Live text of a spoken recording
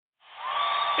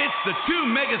It's the two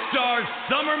megastars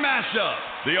summer mashup,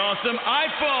 the awesome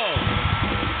iPhone,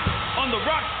 on the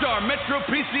Rockstar Metro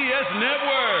PCS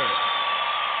network.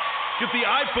 Get the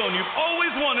iPhone you've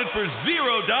always wanted for $0,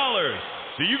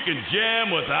 so you can jam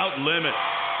without limit.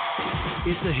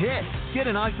 It's a hit. Get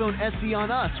an iPhone SE on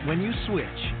us when you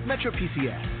switch. Metro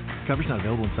PCS. Coverage not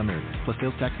available in some areas, plus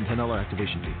sales tax and $10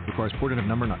 activation fee. Requires porting of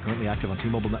number not currently active on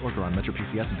T-Mobile network or on Metro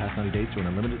PCS in past 90 days to an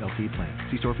unlimited LTE plan.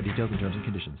 See store for details and terms and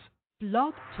conditions.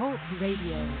 Blog Talk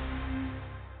Radio.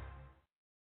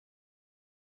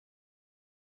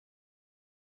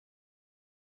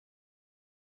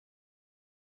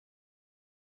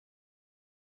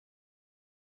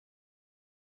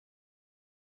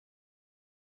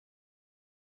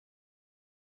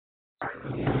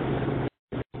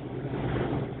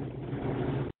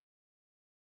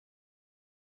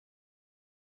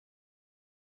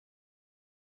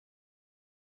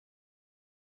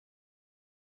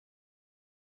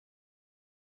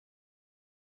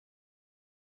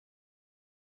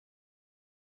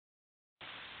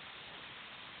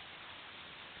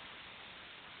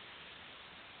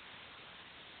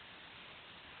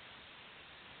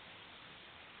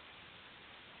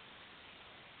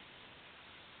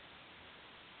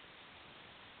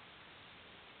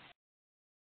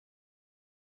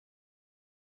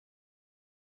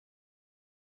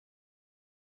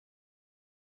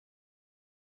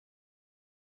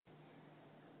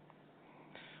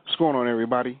 What's going on,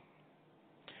 everybody?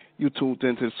 You tuned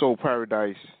into the Soul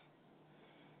Paradise,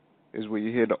 is where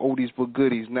you hear the oldies but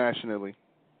goodies nationally,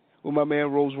 with my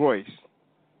man Royce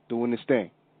doing this thing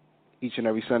each and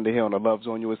every Sunday here on the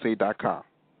lovezoneusa.com.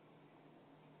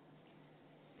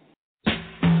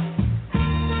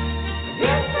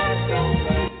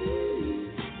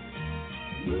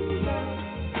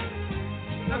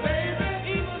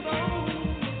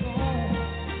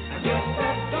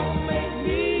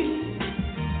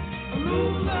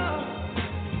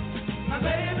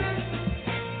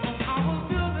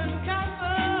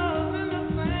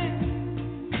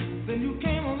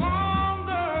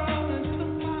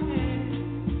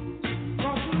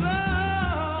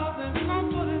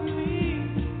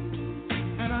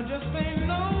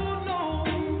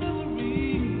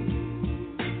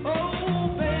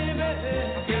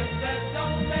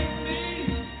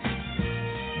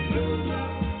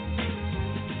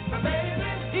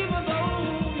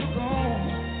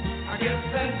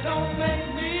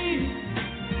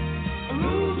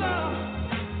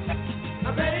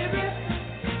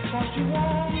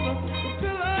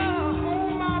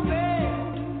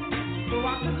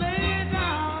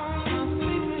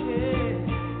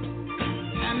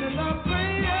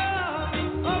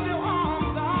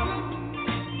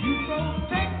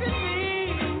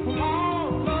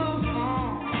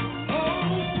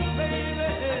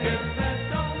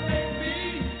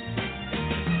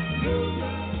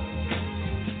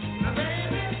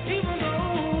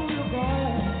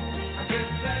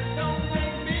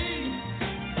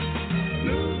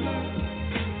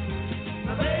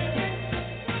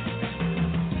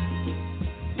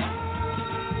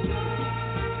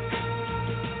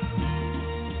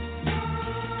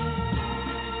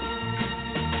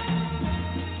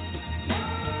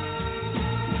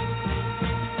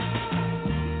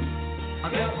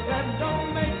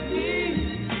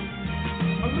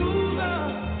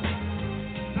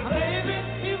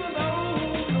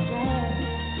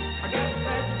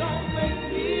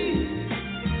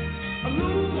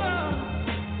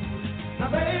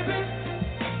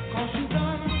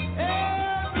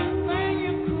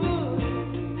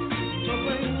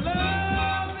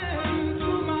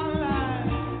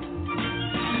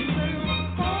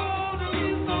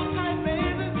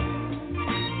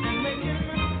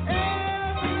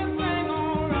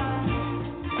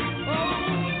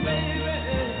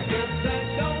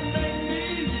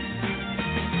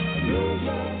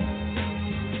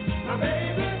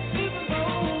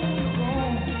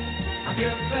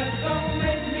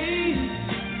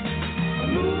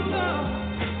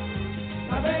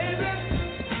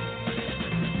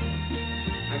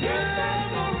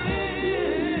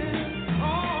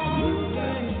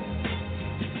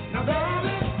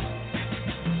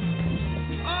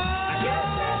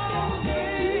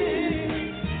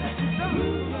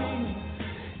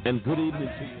 And good evening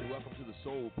to you. Welcome to the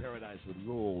Soul Paradise with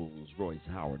Royce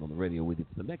Howard on the radio with you.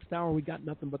 For the next hour, we got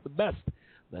nothing but the best.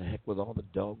 The heck with all the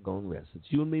doggone rest. It's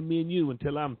you and me and you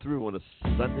until I'm through on a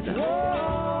Sunday night.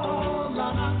 Oh,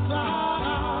 la, la,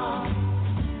 la.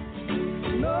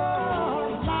 No,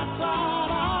 la, la,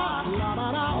 la, la,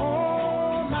 la,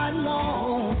 all night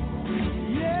long.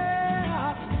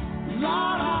 Yeah,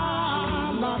 la,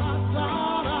 la, la, la,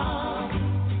 la, la.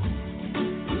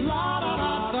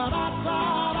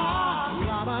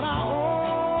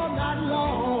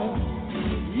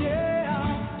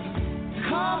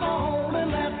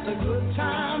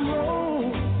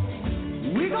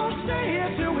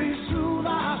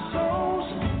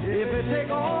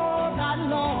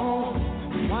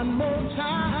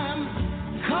 time.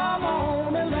 Come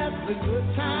on and let the good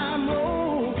time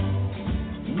roll.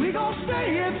 We gon' stay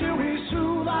here till we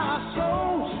soothe our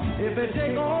souls. If it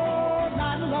take all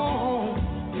night long,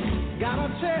 gotta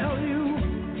tell you,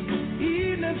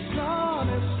 evening sun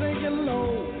is sinking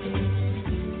low.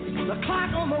 The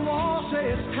clock on the wall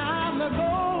says it's time to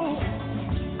go.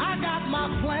 I got my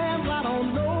plans, I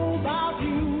don't know about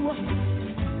you.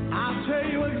 I'll tell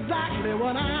you exactly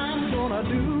what I'm gonna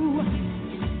do.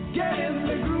 Get in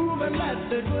the groove and let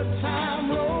the good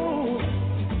time roll.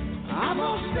 I'm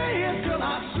gonna stay here till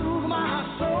I soothe my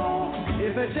soul.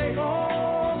 If it take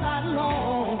all night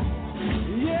long,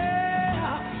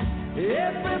 yeah.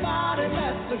 Everybody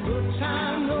let the good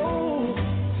time roll.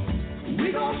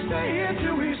 We gon' stay here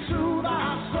till we soothe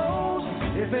our souls.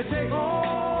 If it take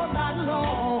all night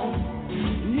long,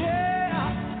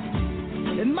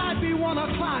 yeah. It might be 1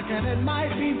 o'clock and it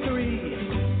might be 3.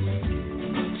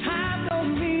 Time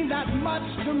don't mean that much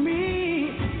to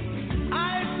me.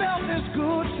 I ain't felt this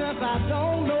good since I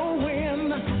don't know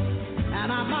when,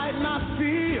 and I might not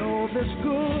feel this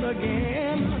good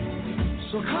again.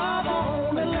 So come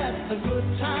on and let the good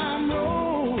time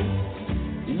roll.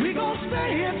 We gon' stay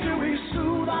here till we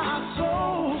soothe our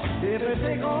souls. If it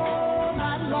take all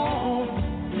night long,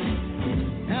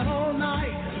 and all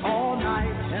night, all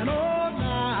night, and all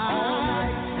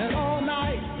night, and all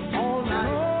night, all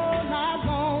night, all night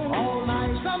long, all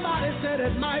night. Somebody said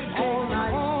it might take all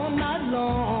night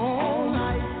long, all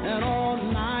night, and all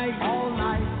night, all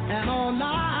night, and all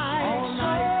night, all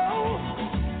night.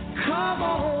 So come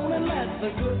on and let the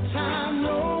good time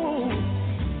roll.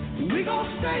 We gon'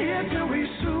 stay here till we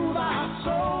soothe our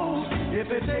souls. If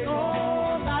it take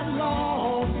all night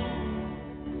long.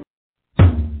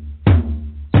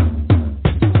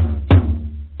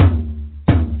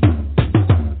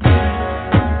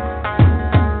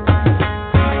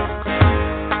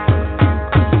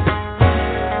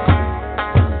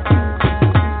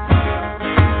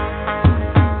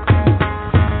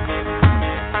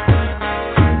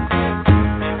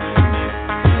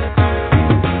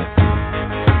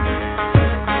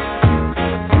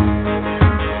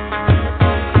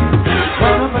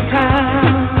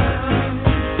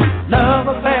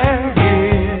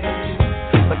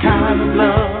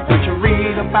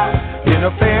 In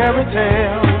a fairy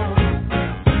tale,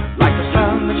 like the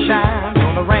sun that shines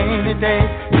on a rainy day,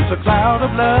 it's a cloud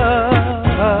of love,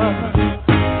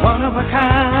 one of a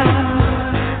kind.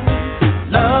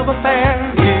 Love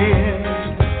affair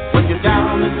is when you're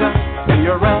down is up and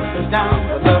you're up is down,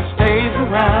 the love stays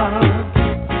around.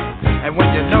 And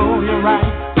when you know you're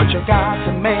right, but you got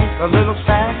to make a little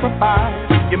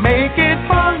sacrifice, you make it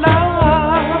for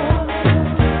love.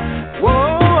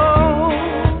 Whoa,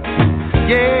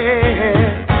 yeah.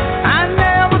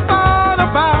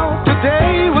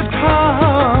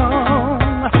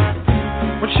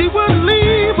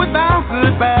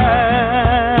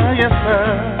 Yes, sir.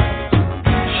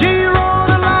 She wrote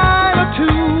a line or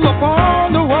two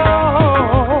upon the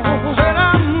wall. Said,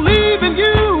 I'm leaving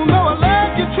you, no, I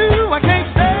love you too. I can't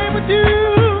stay with you.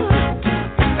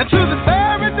 And to this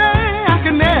very day, I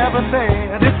can never say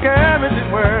a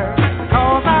discouraging word,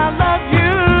 because I love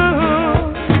you.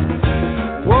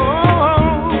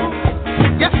 Whoa,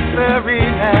 yes, sir,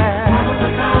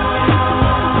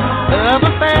 love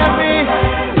affair.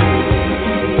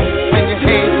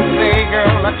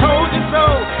 I told you so,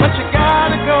 but you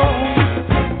gotta go.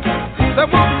 There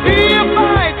won't be a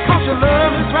fight, 'cause your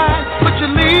love is right, but you're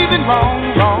leaving wrong,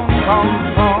 wrong, wrong,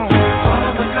 wrong.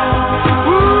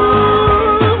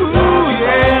 Ooh,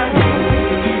 yeah.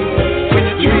 When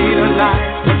you treat her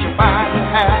life, but you find you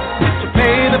have to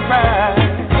pay the price.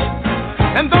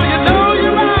 And though you know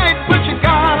you're right, but you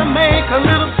gotta make a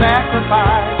little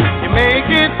sacrifice. You make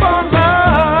it for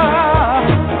love.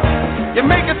 You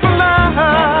make it for love.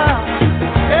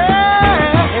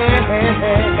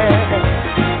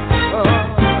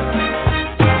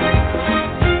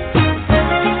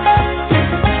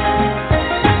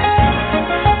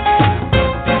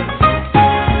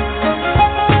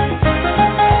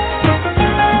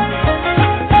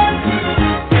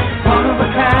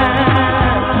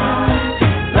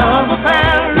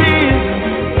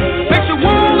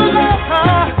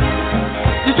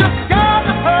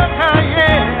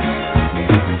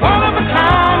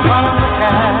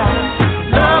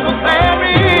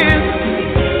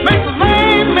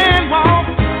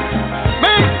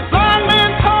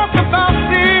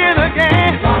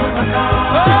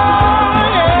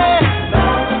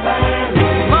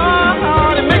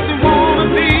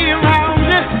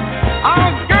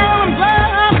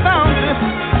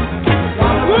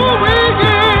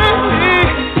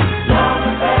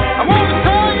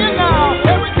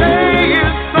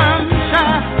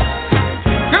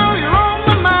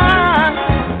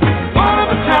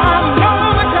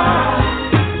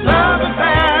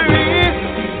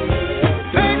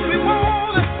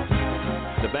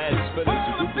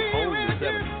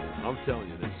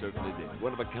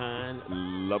 one of a kind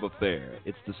love affair.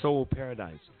 It's the Soul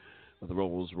Paradise with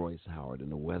Royce Howard, and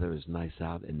the weather is nice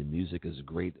out, and the music is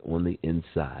great on the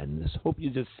inside. And just hope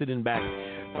you're just sitting back,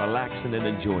 relaxing, and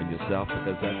enjoying yourself,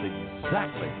 because that's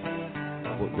exactly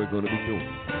what we're going to be doing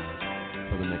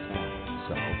for the next hour.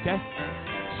 So, okay?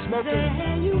 Smoking.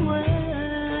 There you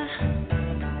were,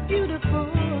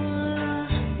 beautiful.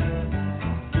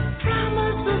 The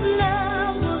promise of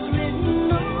love was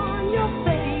written on your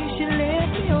face. You led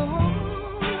me on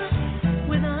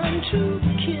with untrue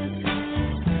kisses.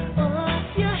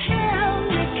 You held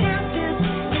me captive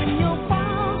in your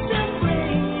false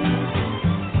embrace,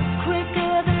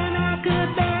 quicker than I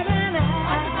could bat an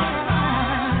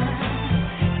eye.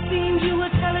 Seemed you were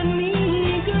telling me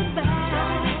goodbye.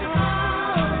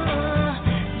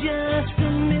 Just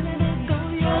a minute ago,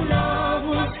 your love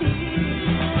was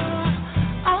here.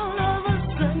 All of a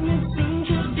sudden, it seemed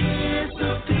you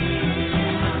disappeared.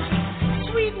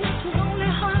 Sweetness was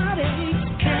only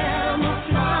heartache,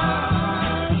 camouflage.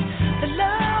 The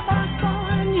love I saw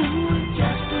in you was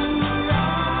just a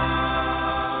mirage.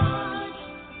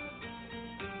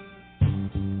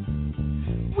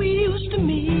 We used to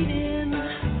meet in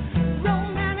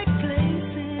romantic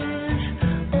places.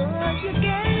 You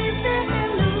gave the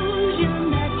illusion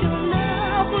that your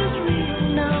love was real.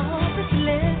 Now it's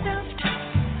left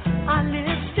our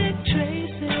lipstick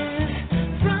traces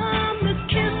from the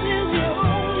kisses you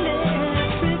only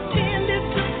pretended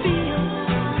to feel.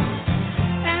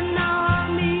 And now our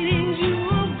meetings you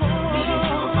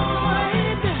avoid,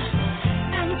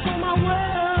 and so my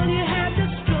world you had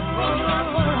destroyed.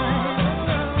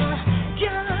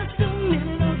 Just a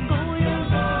minute ago you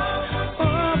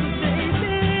oh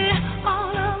baby,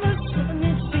 all of a sudden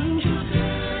it seems you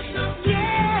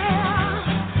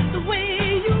the way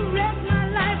you wrecked my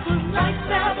life was like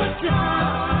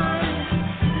sabotage.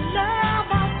 The love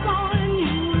I saw in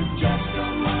you was just a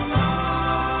mirage.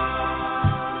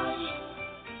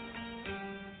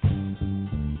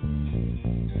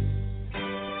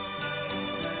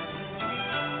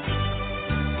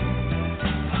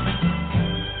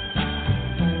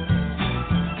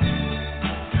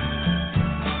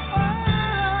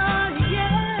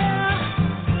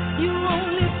 You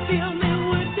only fill me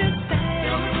with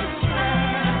despair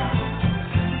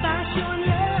by showing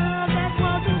love that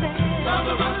wasn't there.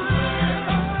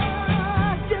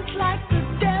 Just like the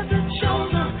desert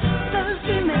shows a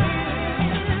thirsty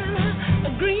man, a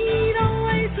green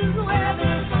oasis where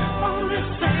there's only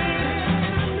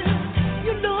sand.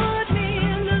 You lured me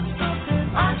into something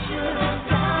I should have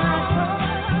died.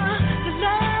 The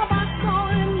love I saw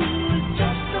in you is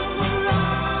just a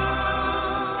mirage.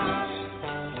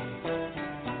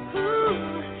 Ooh,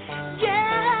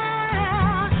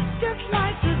 yeah, just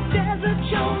like the desert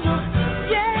shows a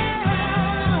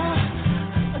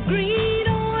green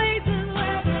oasis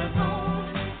where there's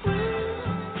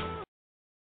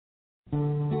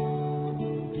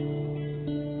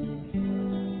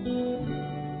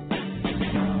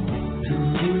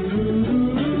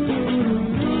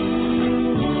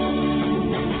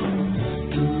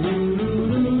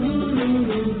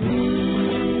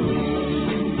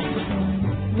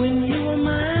when you were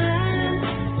mine,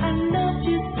 I loved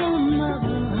you so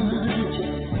much.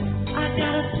 I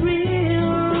got a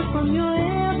thrill from your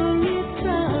every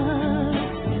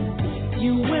touch.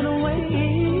 You went away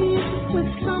with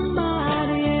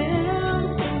somebody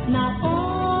else. Not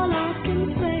all I can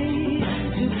say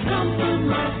to comfort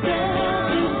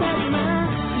myself is that my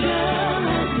love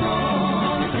has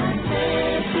gone and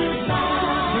said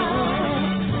goodbye.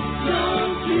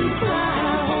 Don't you cry,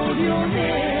 hold your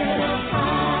head up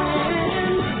high.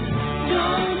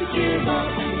 Don't give up,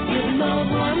 give love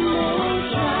one more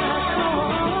try.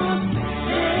 'Cause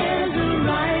there's a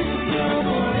right girl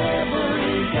for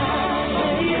every guy,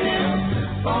 baby.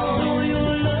 Although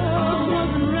your love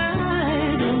wasn't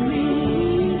right on me,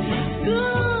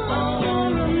 good for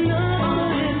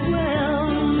another is where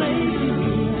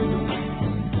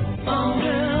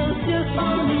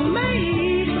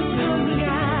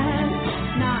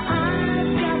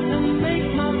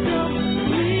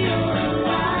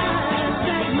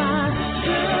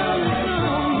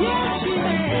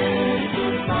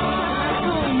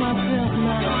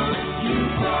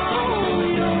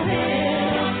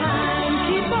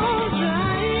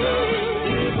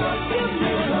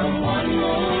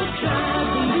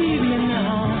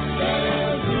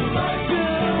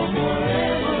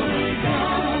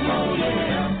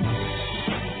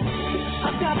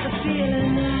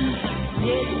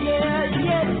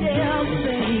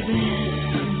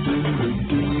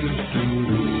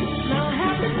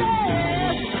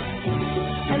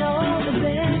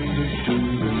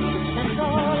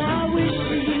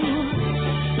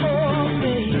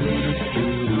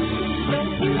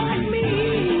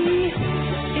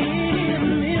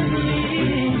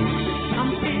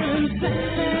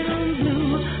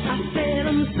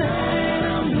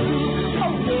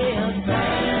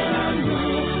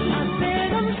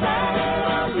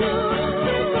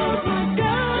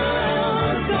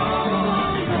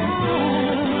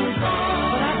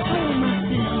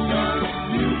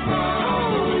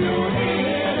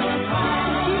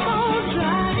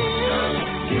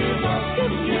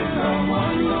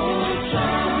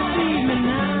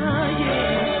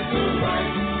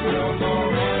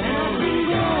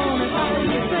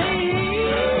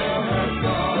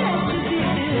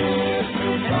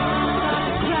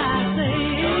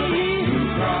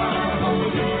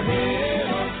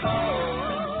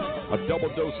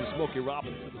dose of Smokey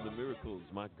Robinson and the Miracles.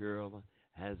 My girl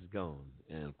has gone.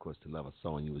 And, of course, to love a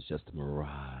song you was just a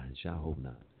mirage. I hope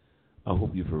not. I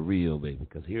hope you're for real, baby,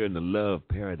 because here in the love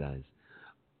paradise,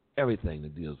 everything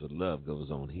that deals with love goes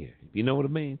on here. You know what I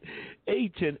mean?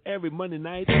 Each and every Monday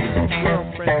night,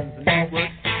 Girlfriends Network,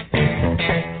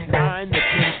 9 to 10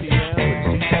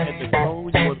 p.m. with Gina and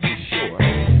Nicole. You want to be sure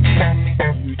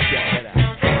you check that out.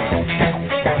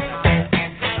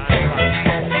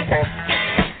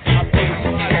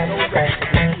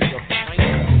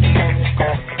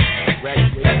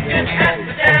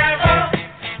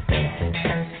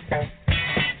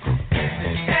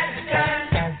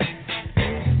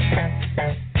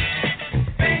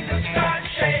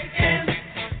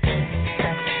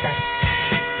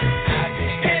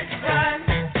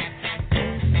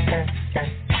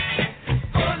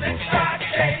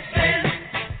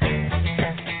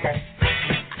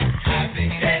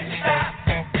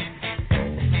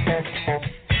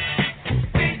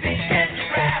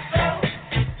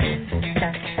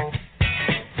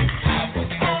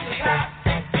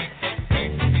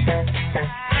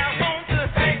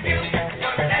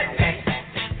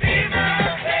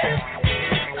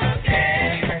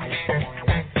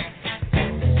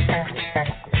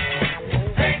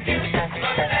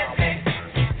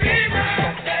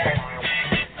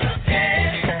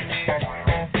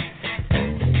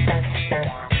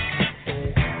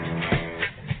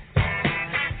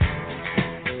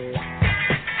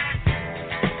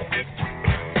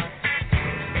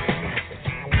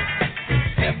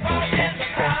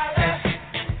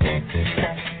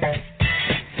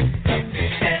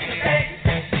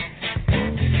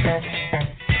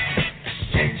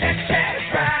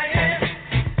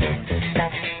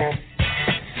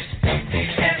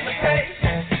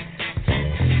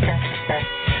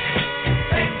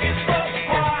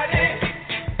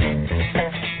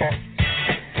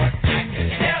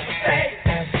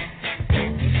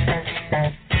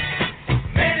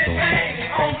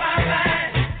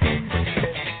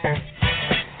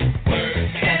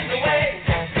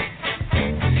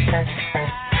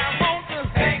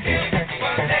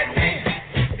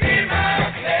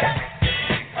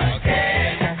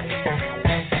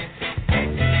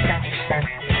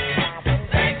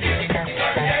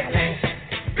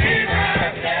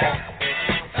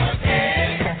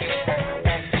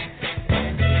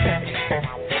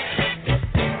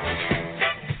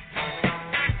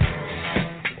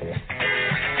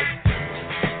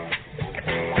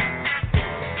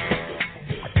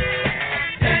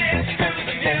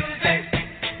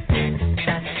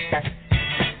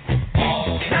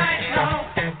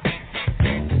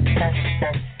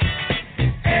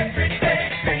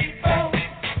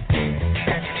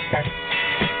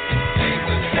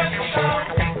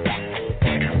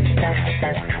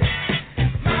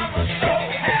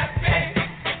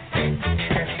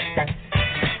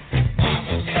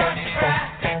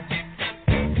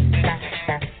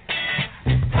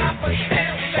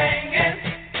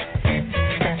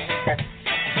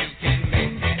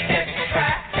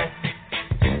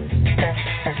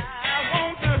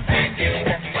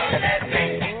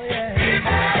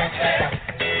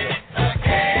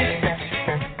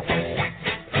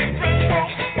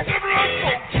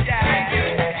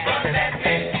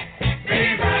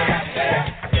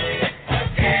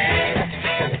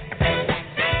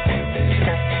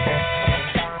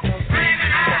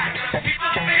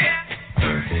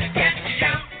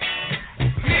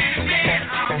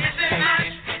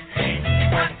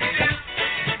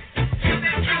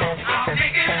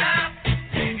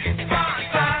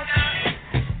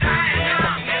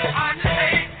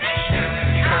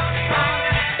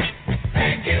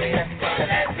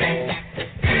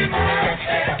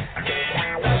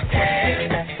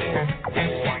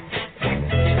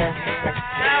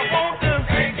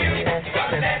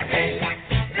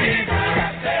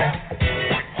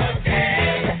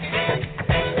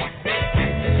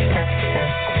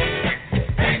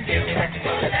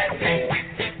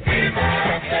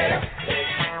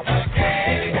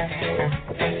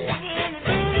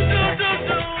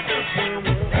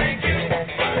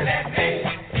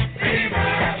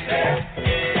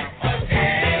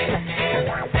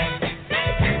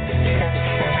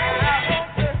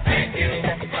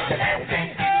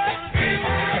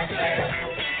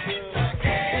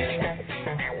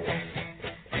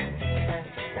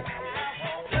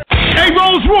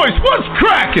 Royce, what's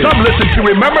cracking? Some listen to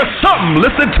remember, some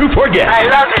listen to forget. I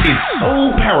love it.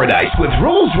 Soul Paradise with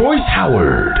Royce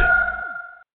Howard.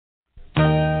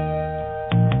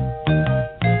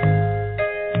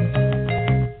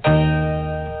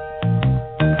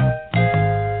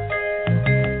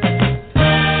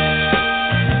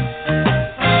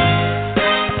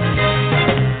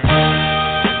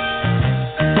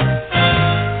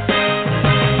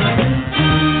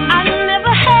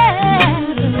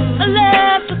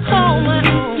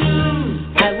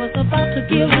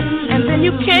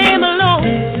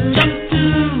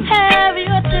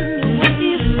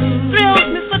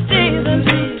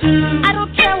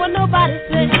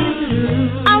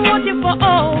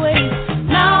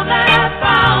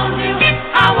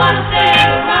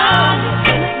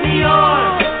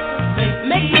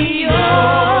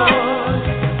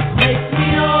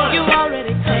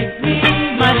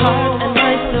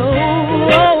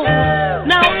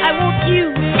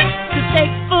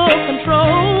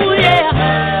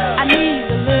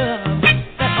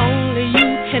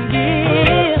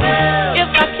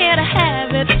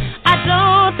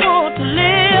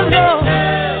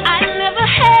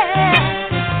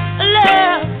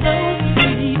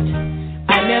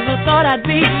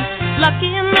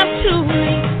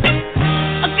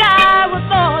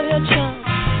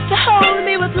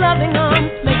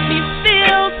 arms make me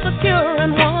feel secure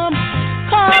and warm,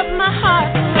 cause my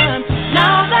heart to run.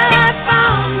 Now that I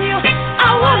found you,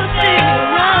 I wanna stay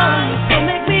around. So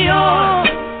make me yours,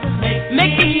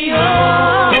 make me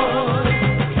yours.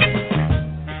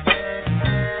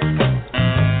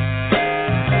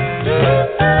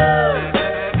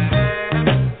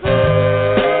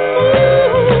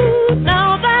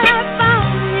 Now that I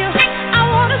found you, I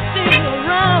wanna stay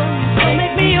around. So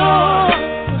make me yours,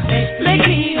 make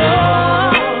me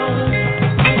yours.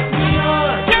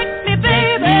 Take me,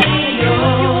 baby, you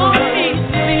want me to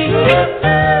be.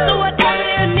 So whatever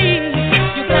you need,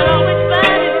 you can always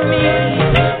find it in me.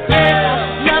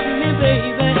 Yeah, love me,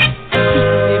 baby, keep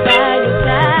me by your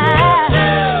side.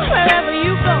 Wherever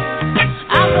you go,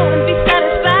 I'll go and be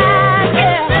satisfied.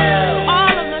 Yeah,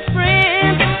 all of my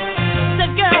friends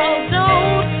said, girl,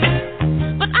 don't.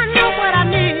 But I know what I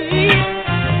need,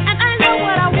 and I know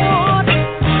what I want. I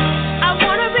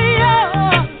wanna be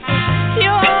yours.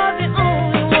 You're the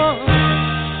only one,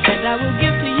 and I will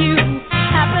give to you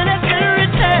happiness in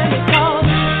return. Because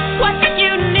what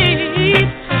you need,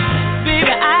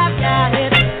 baby, I've got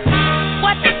it.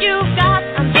 What you got,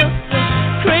 I'm just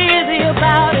crazy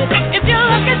about it. If you're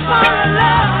looking for a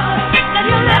love that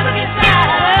you'll never get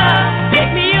tired of,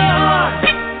 make me yours,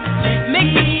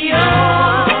 make me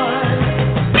yours,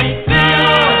 make me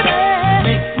yours,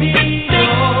 make me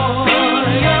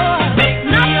yours, make me yours,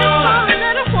 not just for a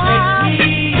little while,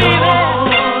 baby,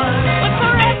 but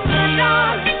forever,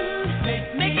 darling, make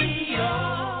me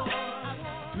yours.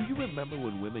 Do you remember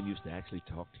when women used to actually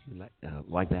talk to you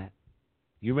like that?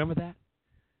 You remember that?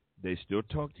 They still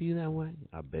talk to you that way?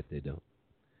 I bet they don't.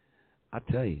 I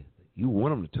tell you, you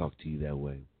want them to talk to you that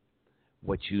way.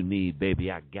 What you need,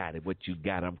 baby, I got it. What you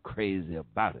got, I'm crazy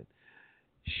about it.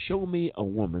 Show me a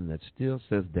woman that still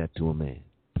says that to a man.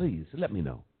 Please, let me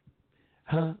know.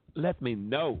 Huh? Let me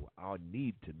know. I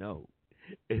need to know.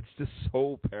 It's the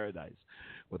Soul Paradise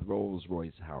with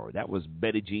Royce Howard. That was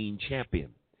Betty Jean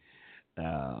Champion,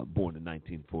 born in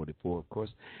 1944, of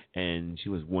course, and she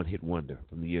was one-hit wonder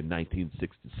from the year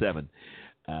 1967.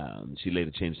 She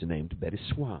later changed her name to Betty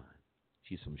Swan.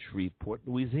 She's from Shreveport,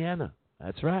 Louisiana.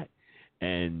 That's right.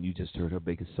 And you just heard her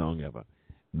biggest song ever,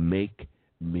 Make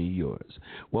Me Yours.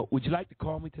 Well, would you like to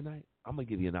call me tonight? I'm going to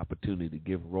give you an opportunity to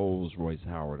give Royce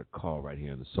Howard a call right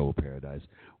here in the Soul Paradise,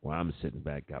 where I'm sitting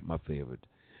back, got my favorite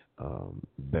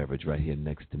beverage right here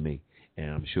next to me.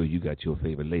 And I'm sure you got your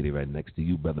favorite lady right next to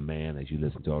you, brother man, as you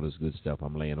listen to all this good stuff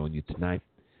I'm laying on you tonight.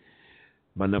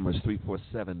 My number is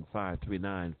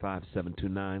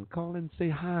 347-539-5729. Call and say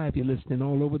hi if you're listening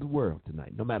all over the world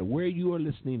tonight, no matter where you are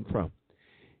listening from.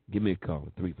 Give me a call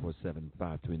at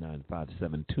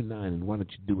 347-539-5729, and why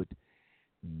don't you do it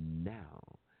now?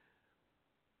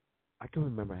 I can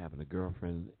remember having a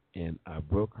girlfriend, and I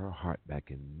broke her heart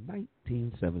back in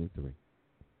 1973.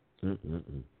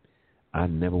 I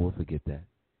never will forget that.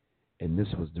 And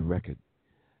this was the record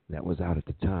that was out at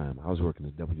the time. I was working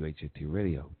at WHAT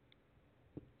Radio.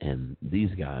 And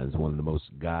these guys, one of the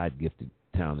most God-gifted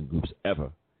talent groups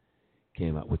ever,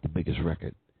 came out with the biggest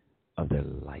record of their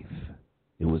life.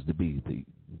 It was the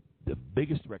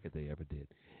biggest record they ever did.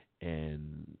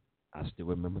 And I still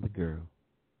remember the girl.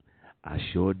 I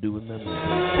sure do remember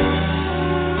her.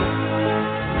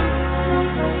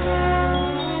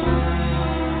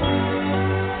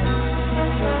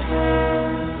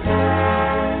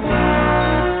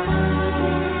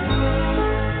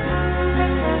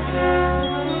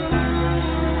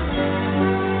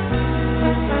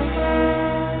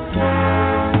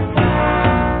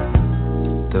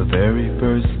 The very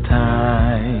first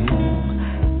time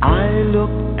I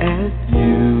looked at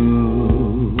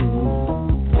you,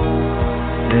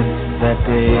 since that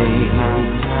day,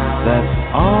 that's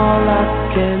all I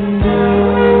can do.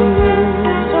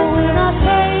 So when I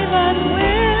say that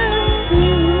we're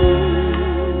through,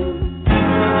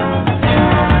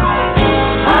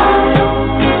 I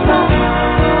only stop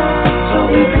so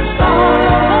we can start.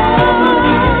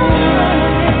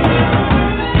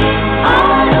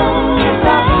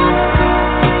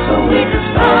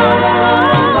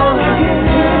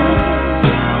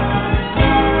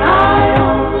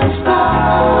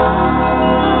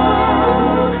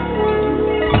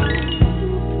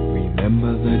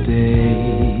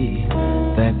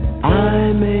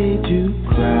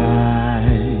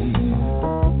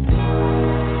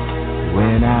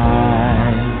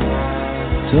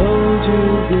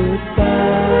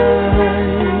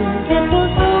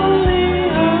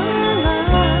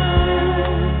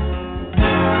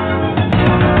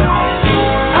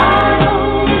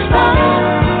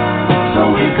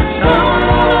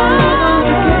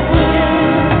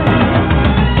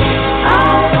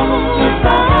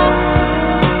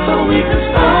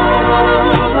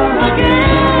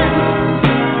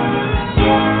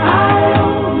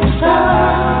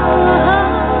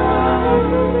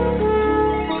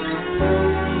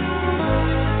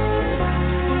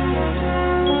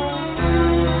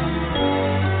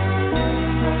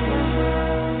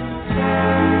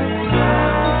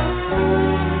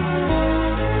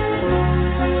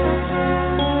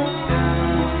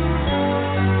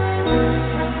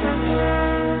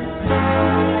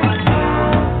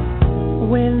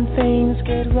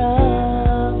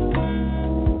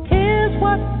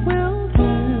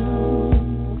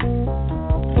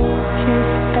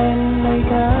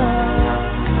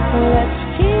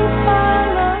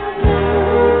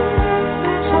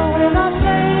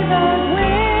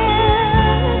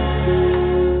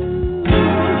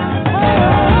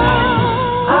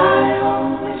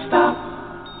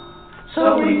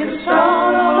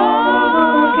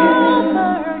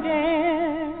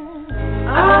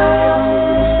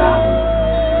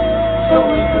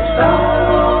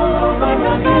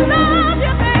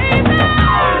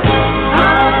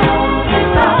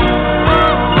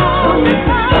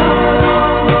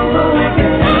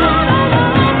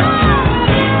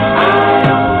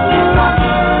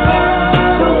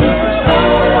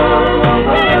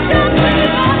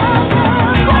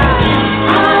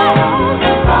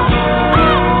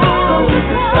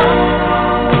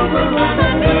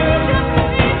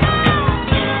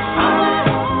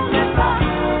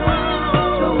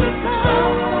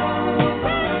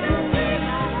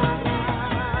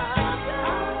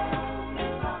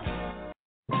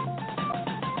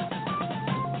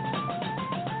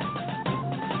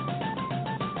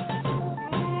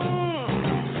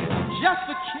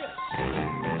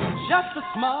 just a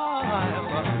smile.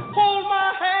 Hold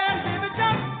my hand, baby,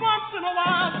 just once in a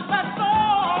while. That's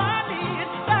all I need.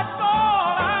 That's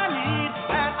all I need,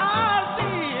 and I'll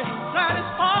be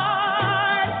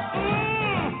satisfied.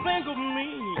 Think of me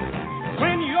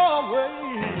when you're away.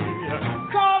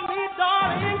 Call me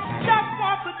darling, just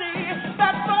once a day.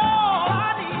 That's all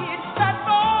I need. That's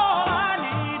all I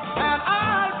need, and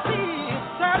I'll be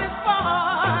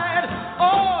satisfied.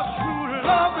 Oh, true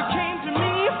love came to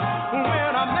me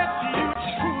when I met you.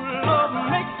 True love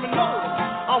makes me know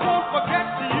I won't forget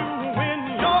you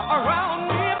when you're around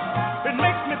me. It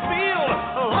makes me feel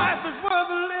life is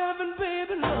worth living,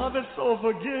 baby. Love is so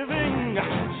forgiving.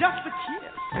 Just a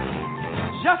kiss,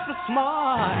 just a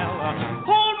smile.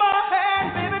 Hold my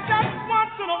hand, baby, just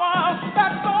once in a while.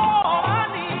 That's all I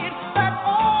need. That's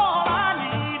all I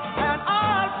need, and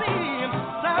I'll be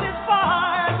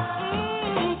satisfied.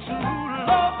 True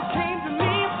love came to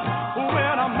me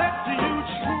when I met you.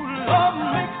 True love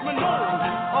makes me know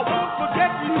I won't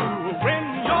forget you when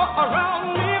you're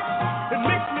around me. It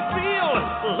makes me feel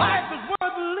life is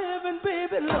worth living,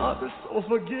 baby. Love is so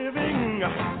forgiving.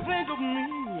 Think of me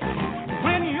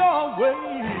when you're away.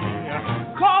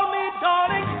 Call me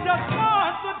darling just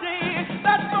once a day.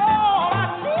 That's all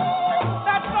I need.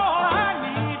 That's all I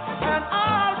need, and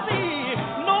I'll be.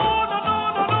 No, no,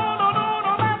 no, no, no, no, no,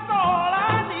 no. That's all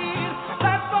I need.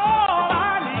 That's all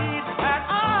I need, and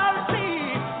I'll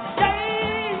be. Yeah,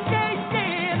 yeah,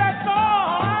 yeah. That's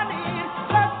all I need.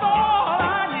 That's all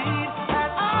I need,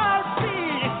 and I'll be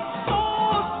so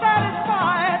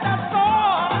satisfied. That's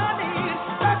all I need.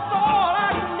 That's all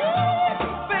I need,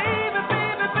 baby,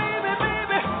 baby, baby,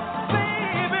 baby,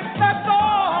 baby. That's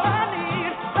all I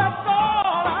need. That's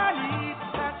all I need,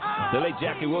 and The late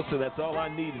Jackie Wilson, that's all I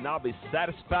need, and I'll be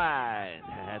satisfied.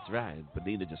 That's right.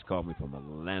 Padina just called me from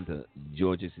Atlanta,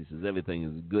 Georgia. She says everything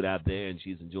is good out there, and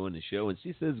she's enjoying the show. And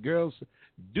she says girls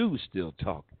do still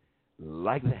talk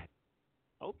like that.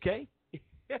 Okay.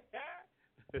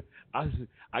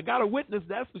 I got a witness,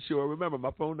 that's for sure. Remember,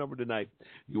 my phone number tonight,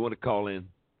 you want to call in,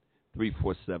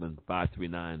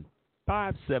 347-539-5729.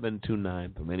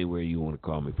 From anywhere you want to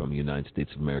call me from the United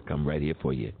States of America, I'm right here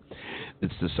for you.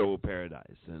 It's the Soul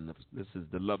Paradise, and this is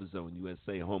the Love Zone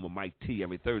USA, home of Mike T,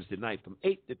 every Thursday night from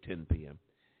 8 to 10 p.m.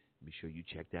 Be sure you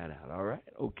check that out, all right?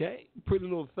 Okay? Pretty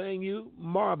little thing, you.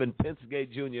 Marvin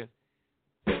Pensgate Jr.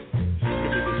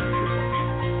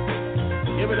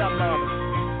 Give it up, Marvin.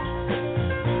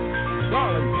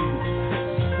 Darling, please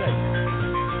stay.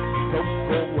 Don't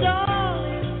go away.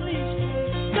 Darling,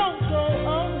 please don't go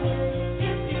away.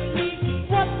 If you need me,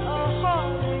 what a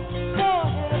heartache. For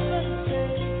heaven's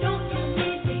sake, don't you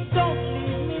need me? Don't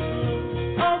leave me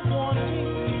blue. Of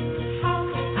wanting you. How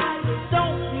can I?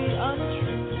 Don't be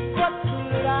untrue. What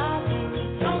could I do?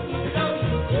 Don't you know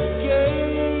you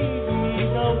gave me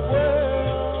the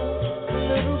world,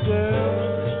 little girl,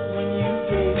 when you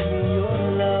gave me your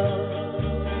love.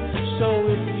 So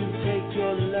if you take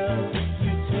your love,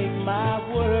 you take my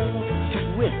world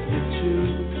with you too.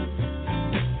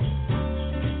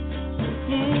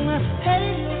 Hey,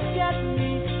 look at me,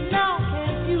 now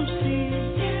can't you see?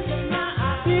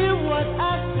 Hear what I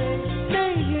say,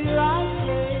 stay here I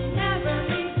say. Never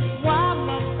leave me. Why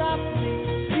must I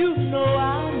please? You know I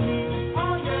need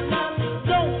all your love.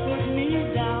 Don't put me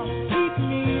down, keep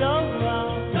me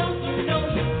around. Don't you know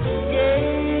you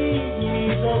gave me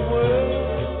the world,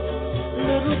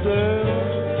 little girl,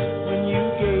 when you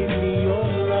gave me your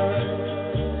love.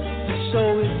 So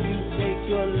if you take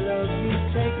your love, you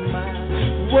take my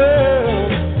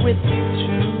world with you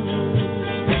too.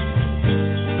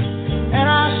 And I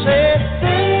said,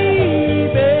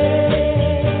 baby,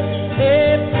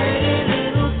 hey, pretty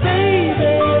little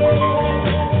baby,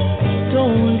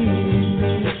 don't leave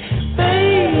me,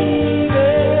 baby,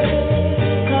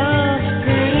 come,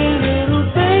 pretty little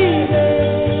baby.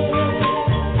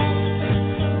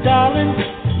 Darling,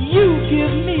 you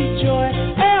give me joy.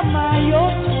 Am I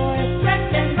your toy?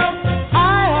 I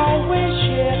always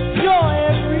share your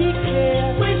every care.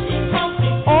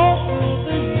 All through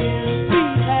the years, we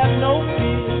have no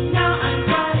fear. Now I'm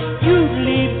glad you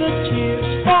leave the tears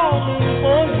falling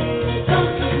for years.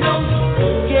 Don't you know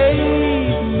you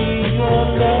gave me your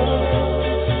love,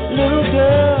 little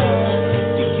girl?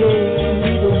 You gave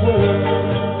me the world.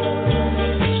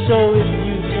 So if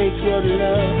you take your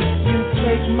love, you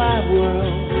take my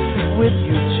world with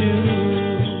you too.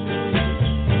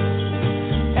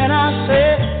 And I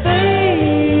said,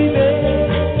 baby,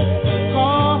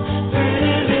 oh,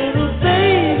 pretty little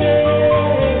baby,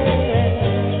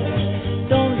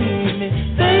 don't leave me,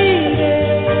 baby.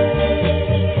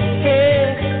 Hey,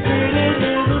 pretty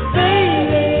little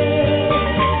baby,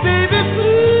 baby,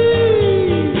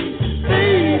 please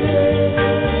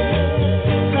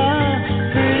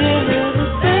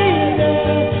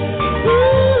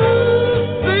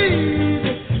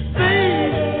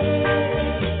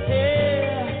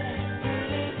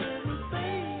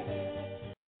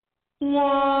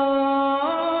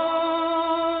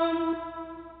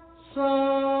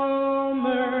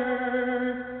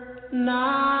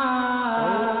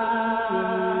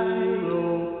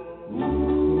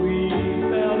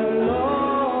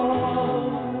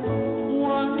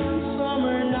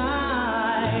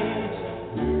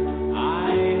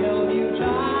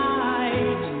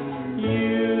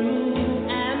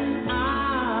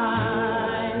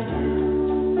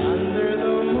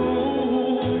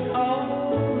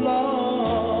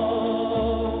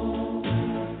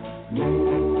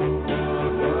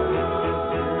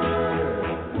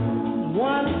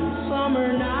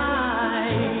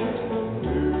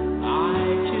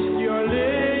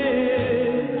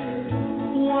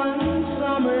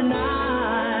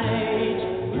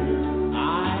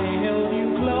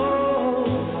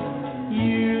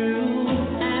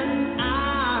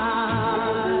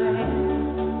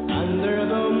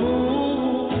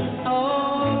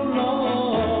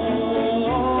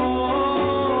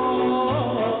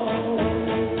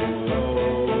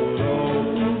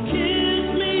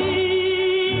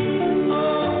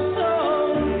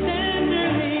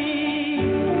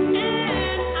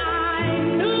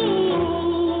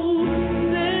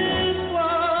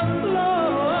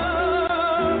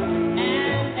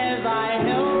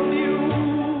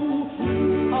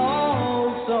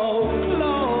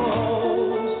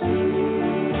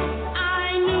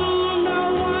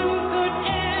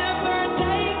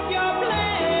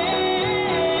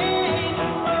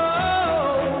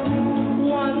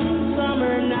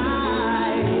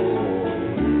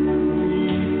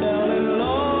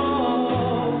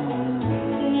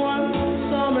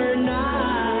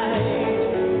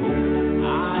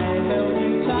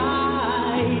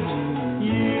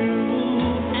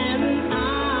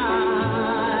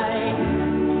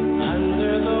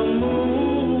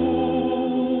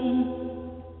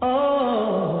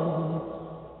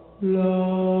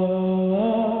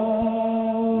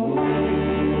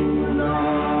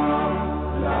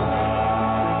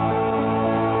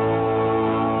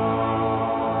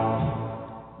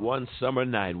One summer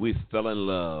night, we fell in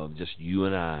love, just you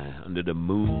and I, under the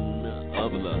moon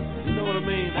of love. You know what I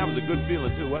mean? That was a good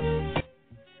feeling, too, wasn't it?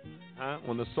 Huh?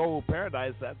 When the soul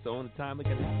paradise, that's the only time it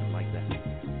can happen like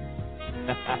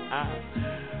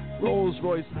that.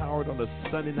 Rolls-Royce Howard on the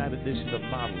Sunday night edition of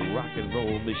my rock and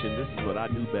roll mission. This is what I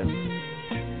do best.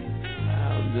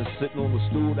 I'm just sitting on the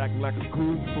stool acting like a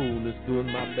cool fool, just doing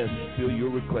my best to fill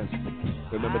your request.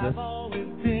 Remember this? I've always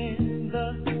been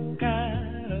the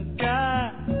kind of guy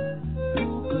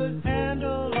who could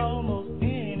handle almost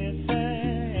anything.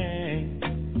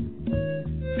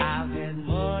 I've had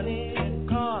money and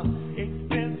cars,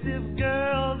 expensive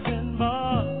girls and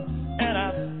bars, and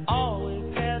I've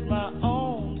always had my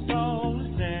own song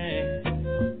to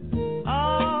sing.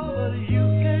 Oh, but you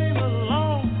came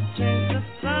along, changed the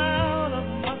sound of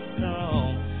my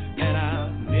song, and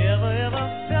I've never ever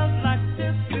felt like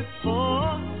this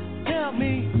before. Tell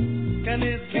me, can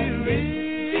this be real?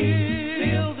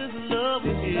 This love we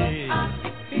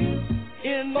feel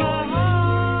in my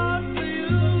heart for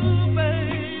you,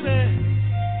 baby.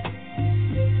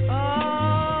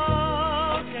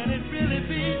 Oh, can it really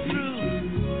be true?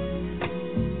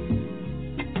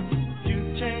 You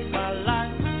changed my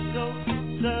life so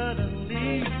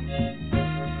suddenly.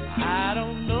 I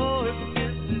don't know if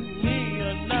this is me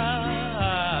or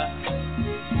not,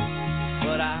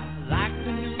 but I like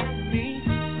the new me,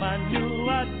 my new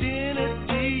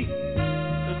identity.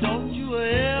 So don't you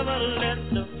ever let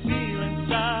the feeling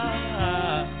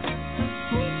die.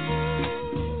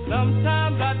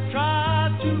 Sometimes I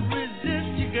try to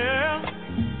resist you, girl.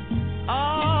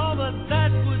 Oh, but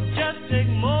that would just take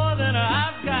more than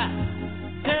I've got.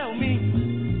 Tell me,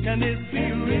 can this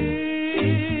be real?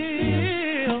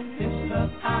 It's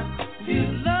love I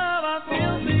feel, love I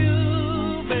feel for you,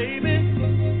 baby.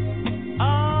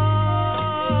 Oh,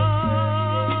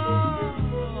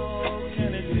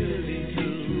 can it really be true?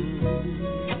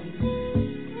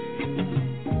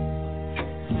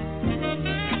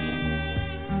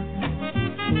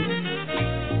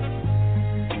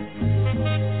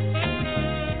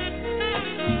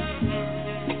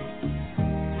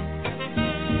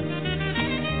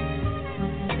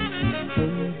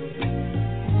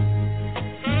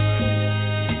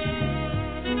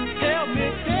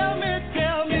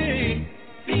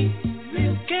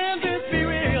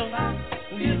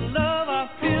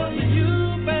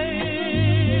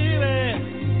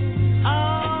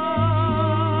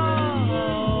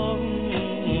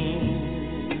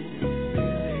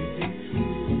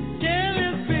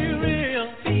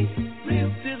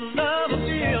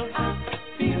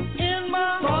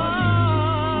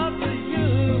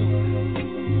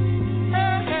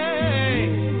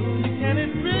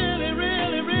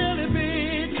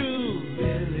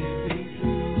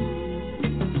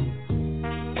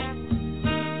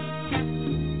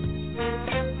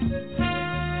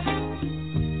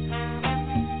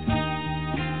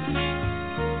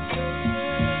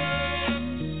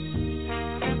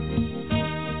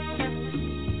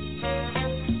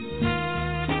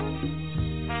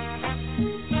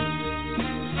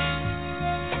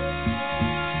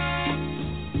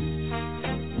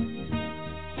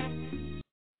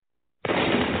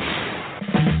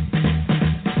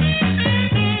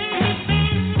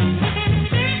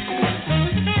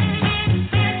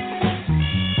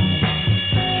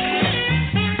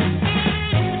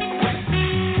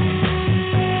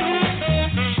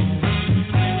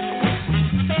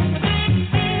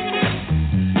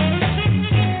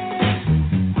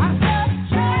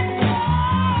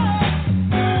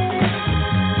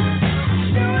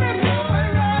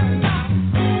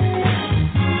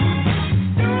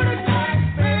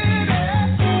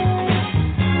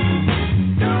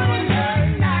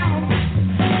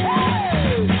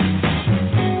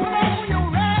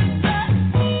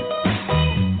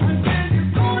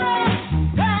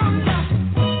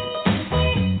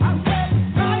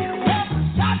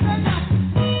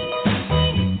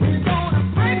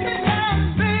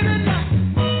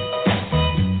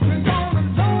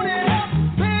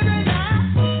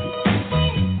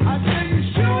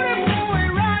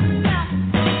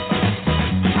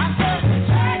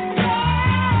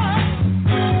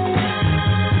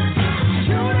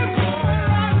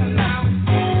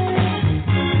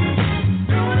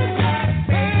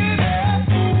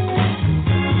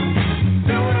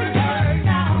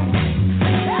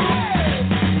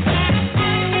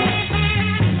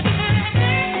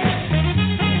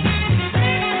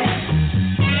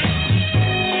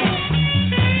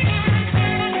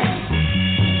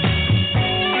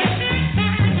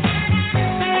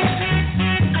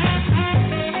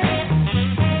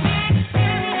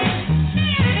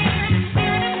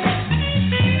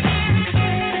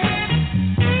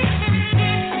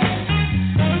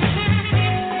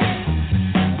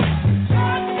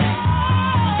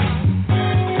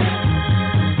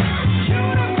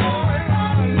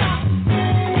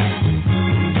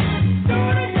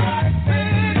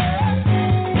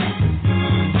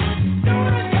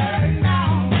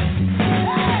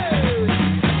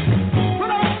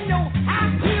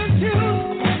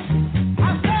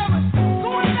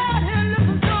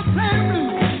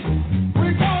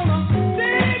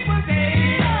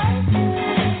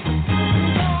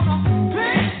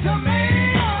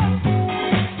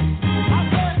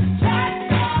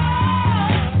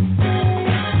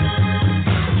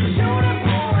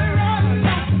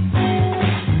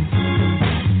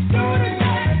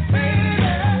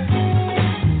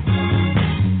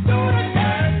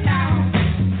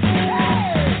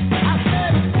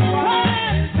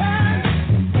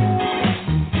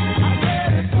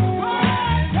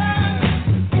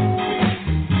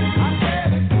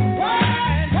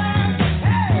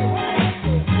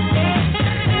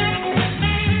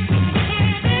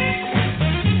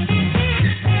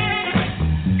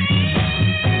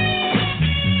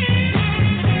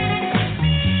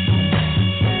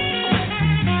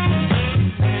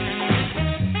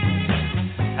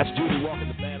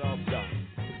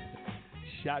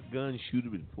 Shotgun, shoot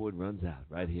it before it runs out.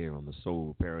 Right here on the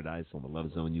Soul Paradise on the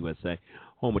Love Zone USA.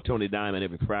 Home of Tony Diamond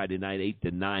every Friday night, 8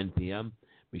 to 9 p.m.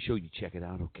 Be sure you check it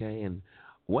out, okay? And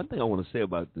one thing I want to say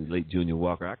about the late Junior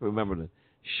Walker, I can remember the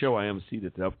show I emceed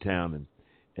at the Uptown,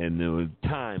 and there was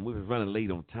time. We was running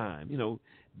late on time. You know,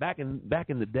 back in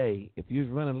the day, if you was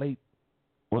running late,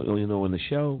 well, you know, in the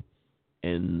show,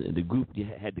 and the group you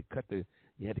had to cut the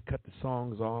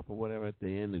songs off or whatever at the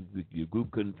end. Your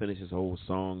group couldn't finish this whole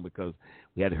song because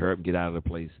we had to hurry up and get out of the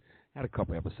place. Had a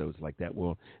couple episodes like that.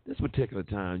 Well, this particular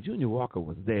time, Junior Walker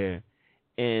was there,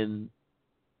 and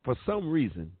for some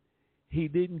reason, he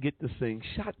didn't get to sing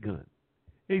Shotgun.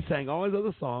 He sang all his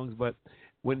other songs, but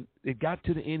when it got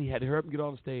to the end, he had to hurry up and get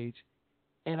off the stage.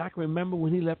 And I can remember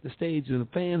when he left the stage, and the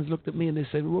fans looked at me and they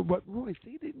said, well, but Royce,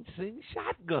 he didn't sing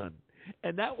Shotgun.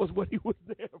 And that was what he was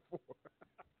there for.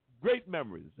 Great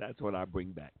memories. That's what I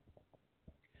bring back.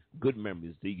 Good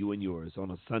memories to you and yours on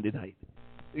a Sunday night.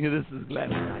 This is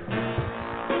Gladys Night.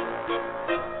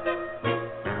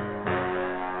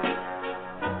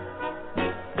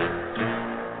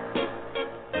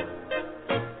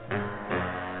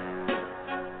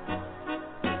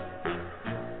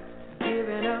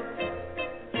 Giving up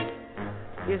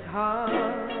is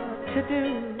hard to do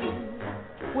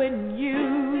when you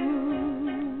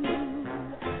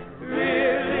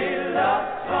really love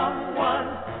someone.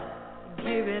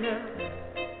 Giving up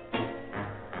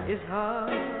is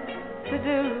hard to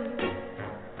do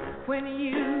when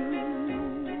you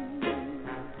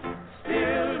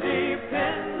still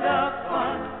depend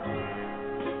upon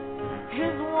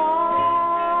his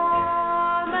warm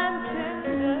and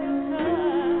tender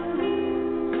touch,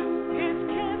 his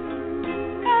kiss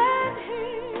and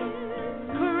his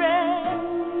caress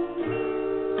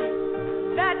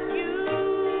that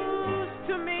used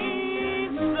to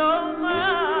mean so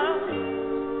much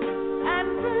and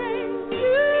bring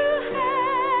you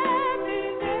happiness.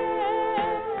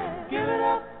 Give it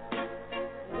up,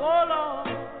 oh Lord,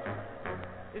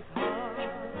 it's hard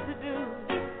to do.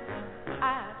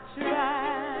 I've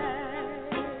tried,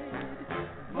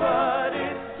 but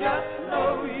it's just no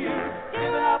use. Give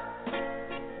it up,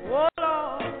 oh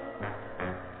Lord,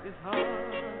 it's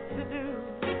hard to do.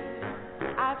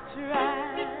 I've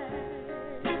tried,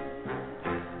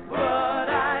 but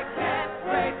I can't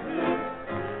break loose.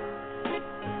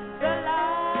 The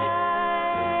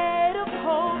light of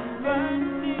hope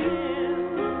burns dim,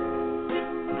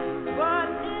 but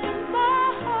in my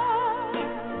heart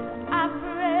I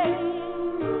pray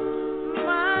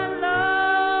my love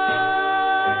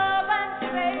and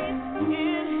faith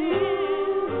in Him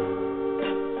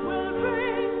will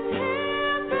bring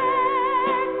Him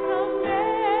back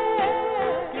someday.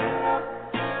 Get up.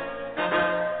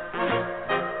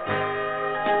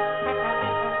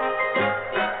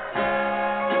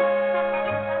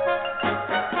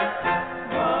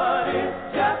 But it's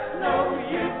just no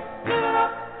use. Give it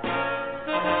up.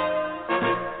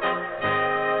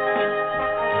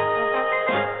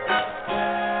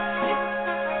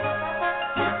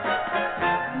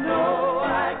 No, I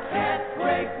can't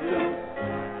break loose.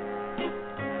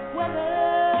 Whether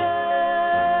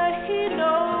he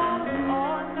knows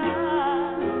or not,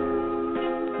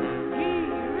 he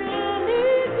really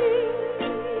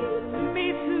needs me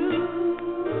too.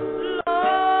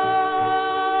 Lord,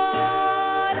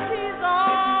 he's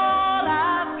all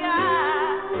I've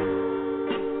got,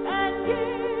 and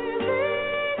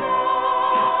giving all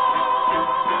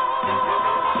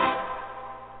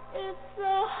it's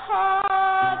so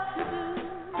hard to do.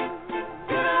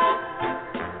 Give it up.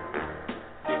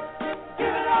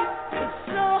 Give it up. It's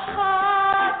so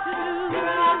hard to do.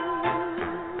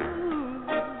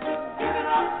 Give it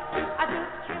up. I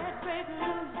just can't break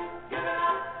loose. Give it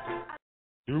up.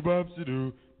 Do-bop-si-doo,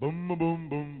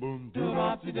 boom-ba-boom-boom-boom.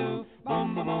 Do-bop-si-doo,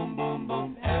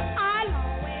 boom-ba-boom-boom-boom. I'll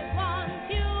always want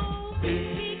you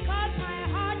because my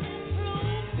heart is true.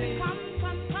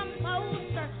 Come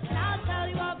closer, and I'll tell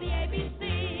you all the ABC.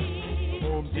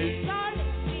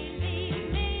 Darling, believe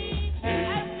me.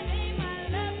 Every time I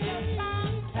love your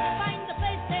song, find the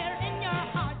place there in your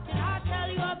heart, and I'll tell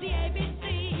you all the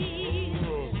ABCs.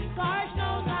 Gosh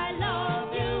knows I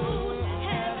love you.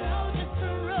 Heaven knows it's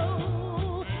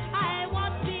true. I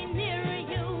want to be near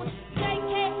you.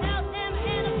 JKLMNPQ.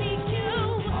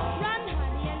 Run,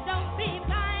 honey, and don't be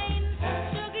blind.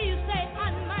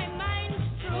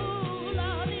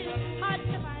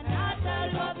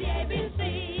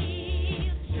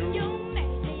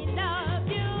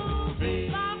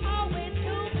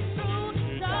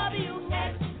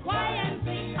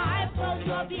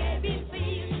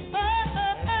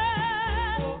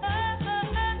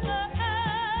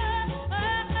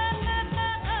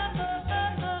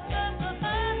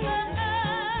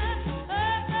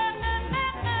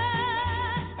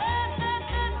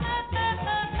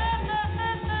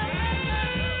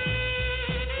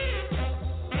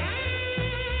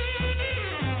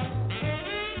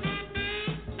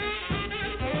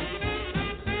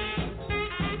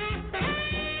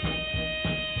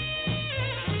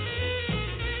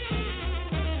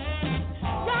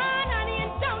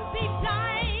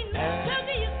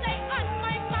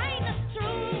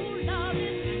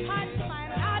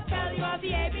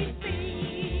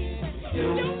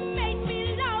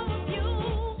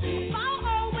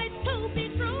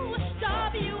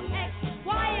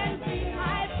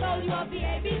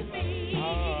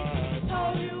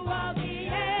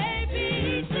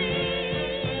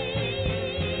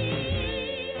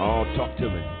 Oh, talk to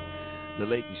me. The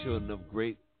late and sure enough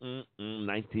great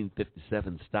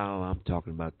 1957 style. I'm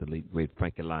talking about the late great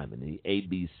Frankie Lyman, the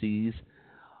ABCs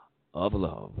of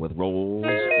Love with Royce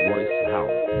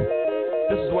Howard.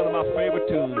 This is one of my favorite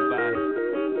tunes by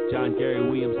John Gary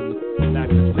Williams and the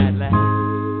Baptist Mad Lads.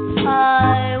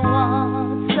 I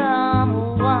want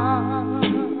someone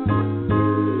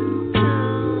to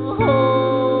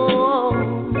hold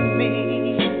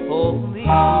me, hold me.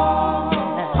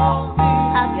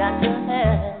 I got to have.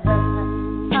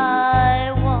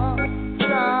 I want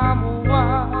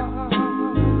someone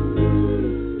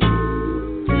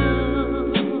to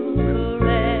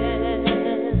caress,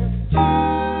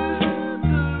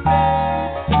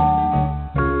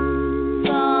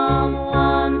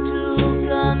 someone to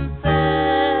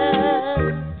confess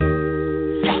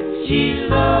that she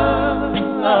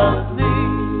loves me.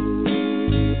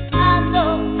 I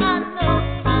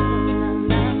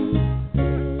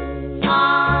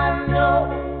know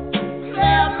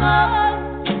there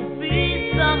must be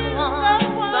someone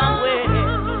somewhere,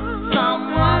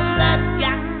 someone that's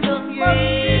got to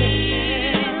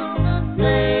feel the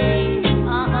same,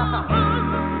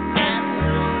 and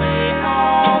lay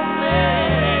all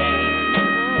blame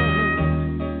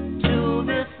to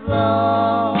this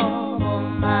love of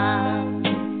mine.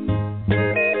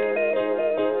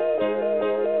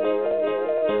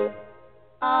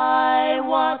 I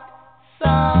want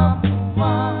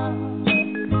someone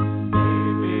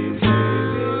to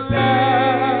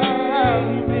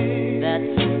love me.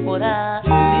 That's what I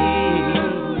feel.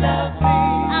 I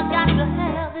got to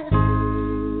have it.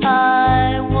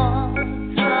 I want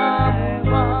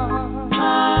someone.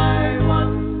 I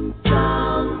want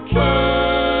some care.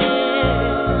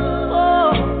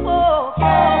 Oh,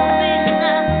 me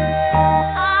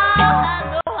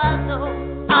now.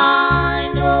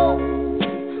 I know.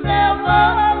 There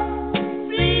must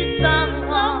be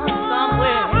someone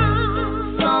somewhere,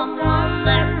 someone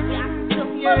that's got to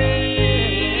feel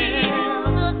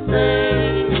the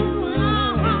same,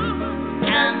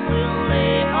 and we'll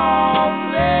lay all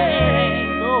blame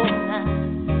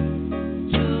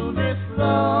to this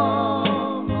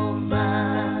love of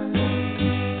mine.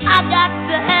 I got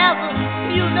to have her,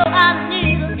 you know I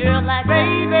need a girl like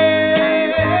baby.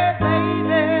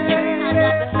 I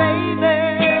got to baby.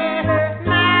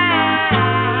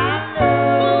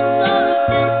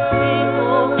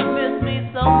 Miss me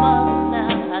so much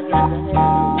now. I got to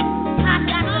have.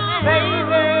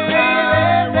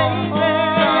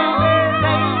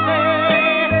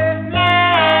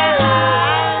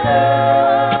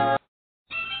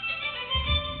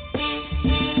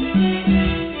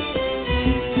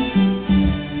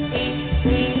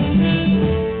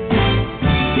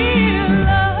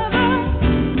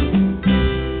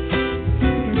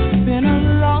 It's been a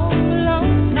long,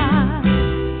 long time.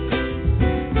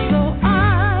 So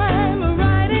I'm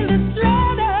writing this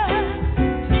letter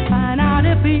to find out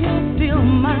if you're still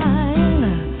mine.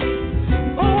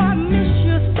 Oh, I miss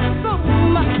you so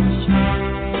much,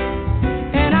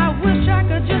 and I wish I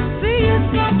could just see you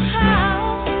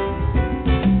somehow.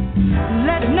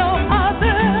 Let no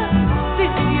other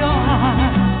fill your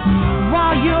heart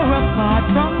while you're apart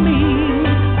from me.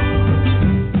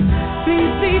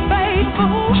 Please be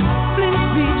faithful, please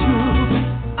be true.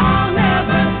 I'll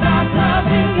never stop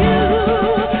loving you,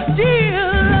 dear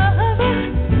lover.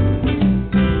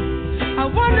 I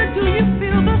wonder, do you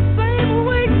feel the same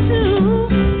way too?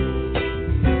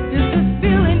 Is this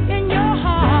feeling in your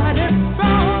heart as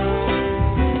strong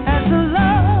as the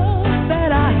love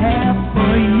that I have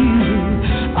for you?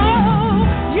 Oh,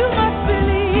 you must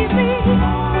believe me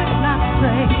when I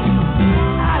say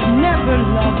I've never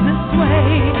loved this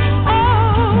way.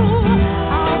 Oh,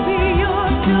 I'll be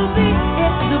yours till the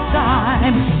end of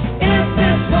time. Is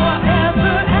this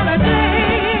forever and a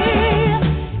day?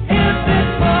 Is this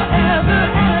forever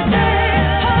and a day?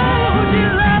 Oh,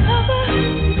 dear lover,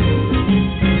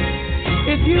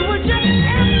 if you would just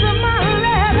answer my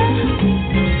letter,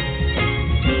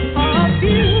 a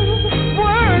few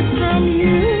words from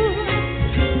you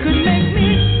could make me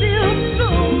feel so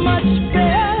much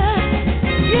better.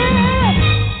 Yeah.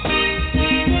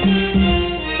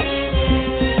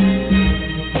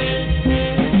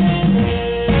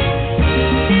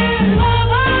 Dear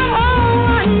lover, oh, I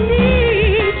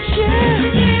need you.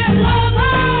 Dear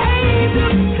lover, baby,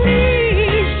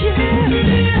 please you.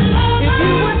 Dear lover, if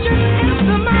you would just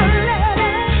answer my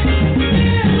letter,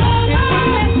 dear lover, it would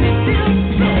make me feel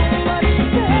so much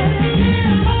better.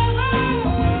 Dear lover.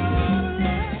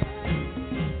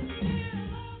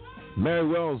 Mary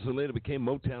Wells, who later became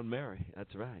Motown Mary.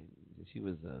 That's right. She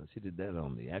did that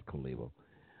on the Atco label.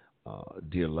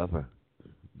 Dear Lover,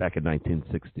 back in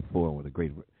 1964, with a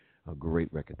great A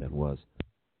great record that was.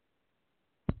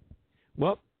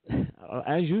 Well,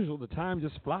 as usual, the time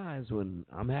just flies when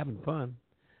I'm having fun.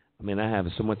 I mean, I have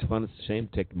so much fun, it's a shame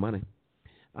to take the money.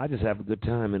 I just have a good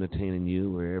time entertaining you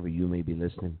wherever you may be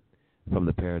listening from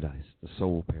the paradise, the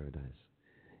soul paradise.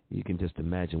 You can just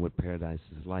imagine what paradise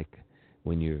is like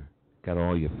when you got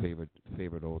all your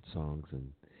favorite old songs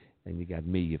and you got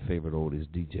me, your favorite oldies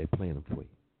DJ, playing them for you.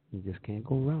 You just can't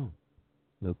go wrong.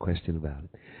 No question about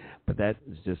it. But that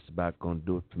is just about going to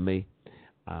do it for me.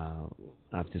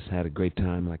 I've just had a great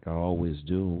time like I always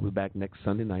do. We'll be back next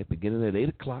Sunday night beginning at 8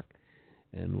 o'clock.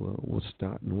 And we'll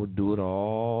start and we'll do it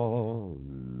all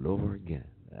over again.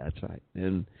 That's right.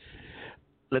 And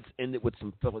let's end it with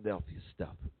some Philadelphia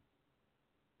stuff.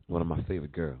 One of my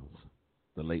favorite girls,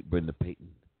 the late Brenda Payton.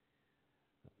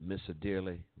 Miss her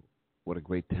dearly. What a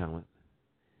great talent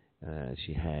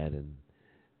she had.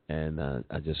 And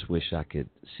I just wish I could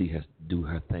see her do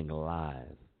her thing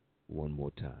live one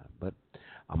more time. But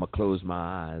I'm going to close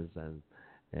my eyes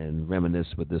and reminisce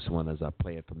with this one as I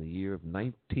play it from the year of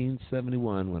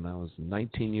 1971 when I was a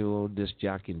 19-year-old disc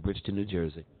jockey in Bridgeton, New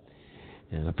Jersey.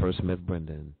 And I first met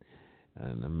Brenda. And I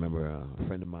remember a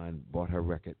friend of mine bought her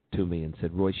record to me and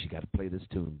said, Royce, you got to play this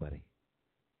tune, buddy.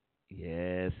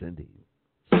 Yes, indeed.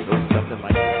 So something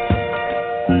like that.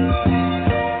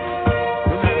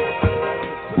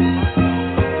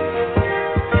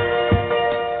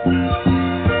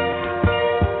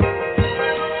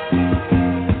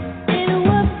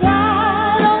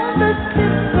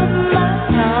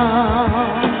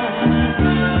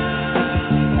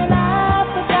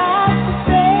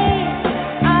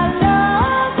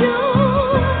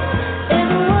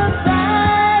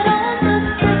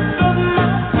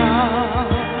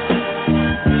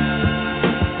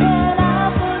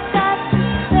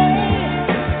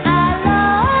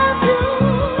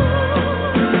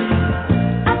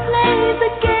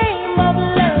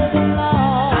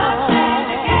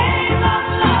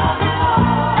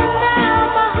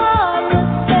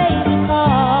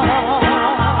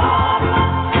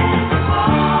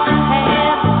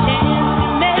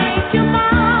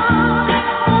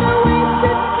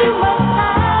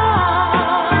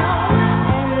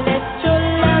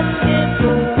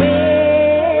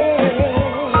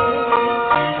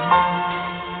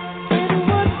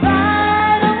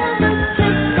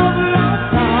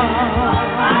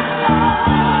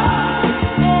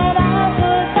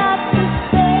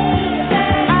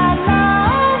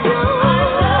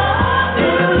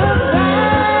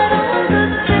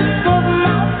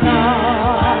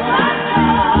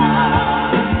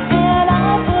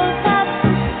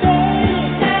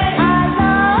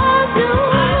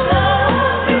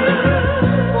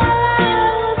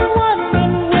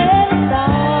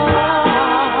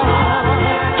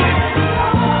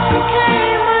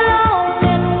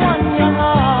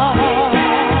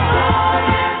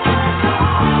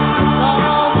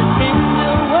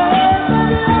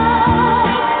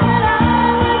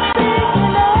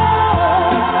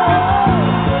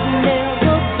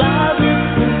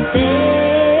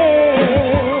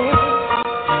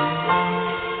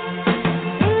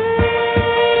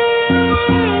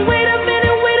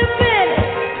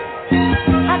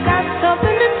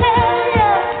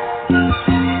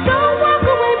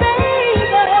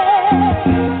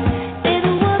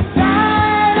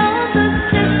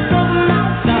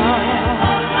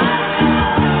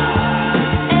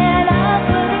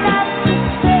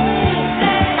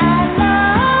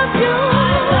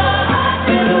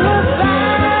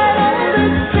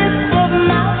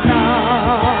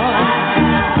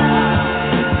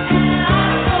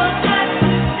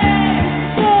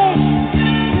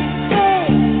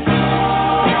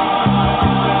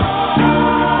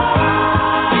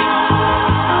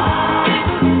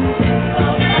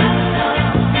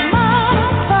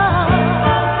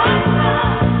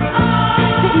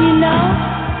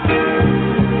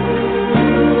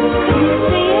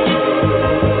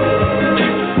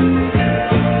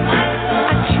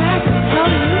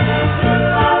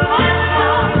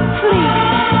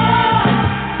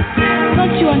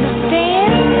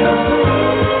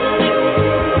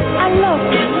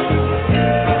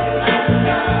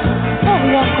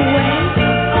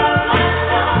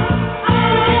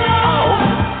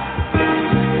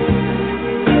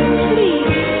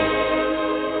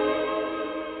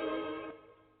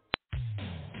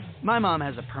 My mom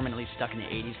has a permanently stuck in the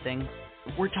 80s thing.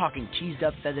 We're talking cheesed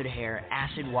up feathered hair,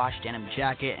 acid wash denim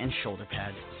jacket, and shoulder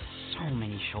pads. So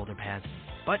many shoulder pads.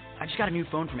 But I just got a new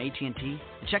phone from AT&T,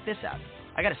 and check this out.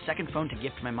 I got a second phone to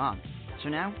gift my mom. So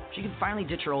now she can finally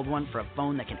ditch her old one for a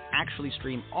phone that can actually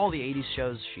stream all the 80s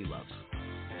shows she loves.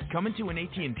 Come into an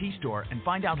AT&T store and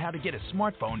find out how to get a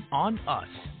smartphone on us.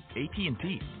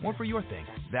 AT&T, more for your thing.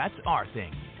 That's our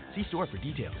thing. See store for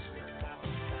details.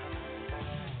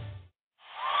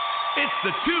 It's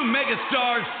the two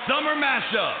megastars summer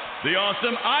mashup, the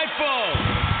awesome iPhone,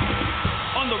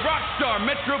 on the Rockstar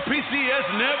Metro PCS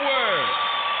network.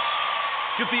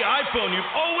 Get the iPhone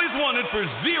you've always wanted for $0,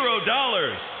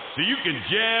 so you can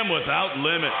jam without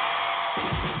limit.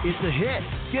 It's a hit.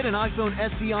 Get an iPhone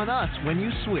SE on us when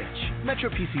you switch. Metro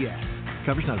PCS.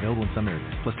 Coverage not available in some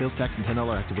areas, plus sales tax and $10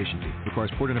 activation fee. Requires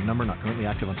port of number not currently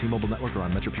active on T-Mobile network or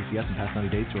on Metro PCS in past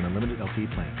 90 days to an unlimited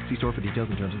LTE plan. See store for details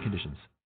and terms and conditions.